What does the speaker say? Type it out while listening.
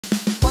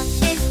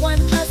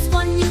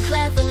you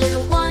clever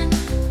little one?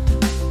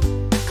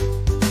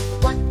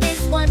 What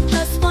is 1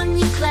 plus 1,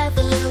 you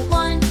clever little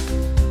one?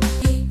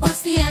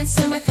 What's the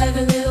answer, my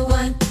clever little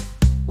one?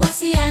 What's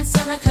the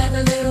answer, my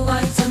clever little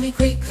one? Tell me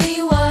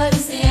quickly, what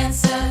is the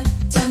answer?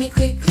 Tell me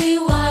quickly,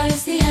 what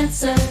is the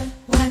answer?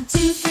 1,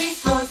 2, 3,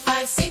 4,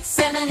 5, 6,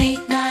 7,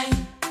 8,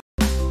 9.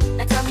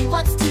 Now tell me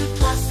what's 2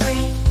 plus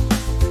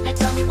 3? Now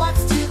tell me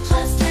what's 2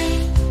 plus 3?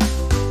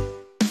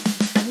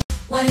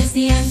 What is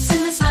the answer,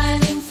 my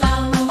smiling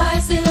flower, my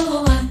wise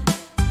little one?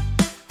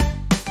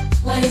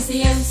 What is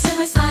the answer,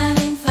 my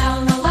smiling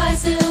flower, my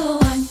wise little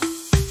one?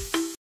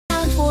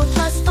 Challenge 4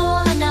 plus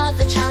 4,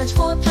 another challenge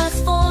 4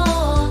 plus 4.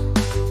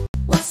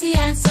 What's the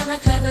answer, my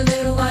clever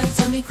little one?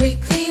 Tell me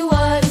quickly,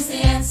 what is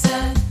the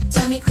answer?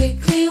 Tell me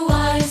quickly,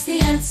 what is the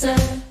answer?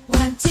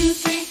 1, 2,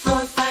 3, 4,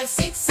 5,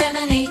 6,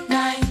 7, 8,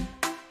 9.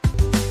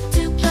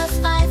 2 plus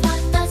 5,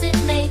 what does it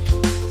make?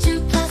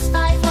 2 plus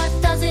 5, what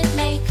does it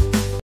make?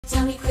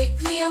 Tell me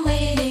quickly, I'm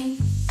waiting.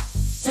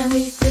 Tell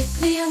me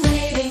quickly, I'm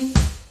waiting.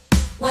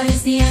 What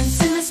is the answer?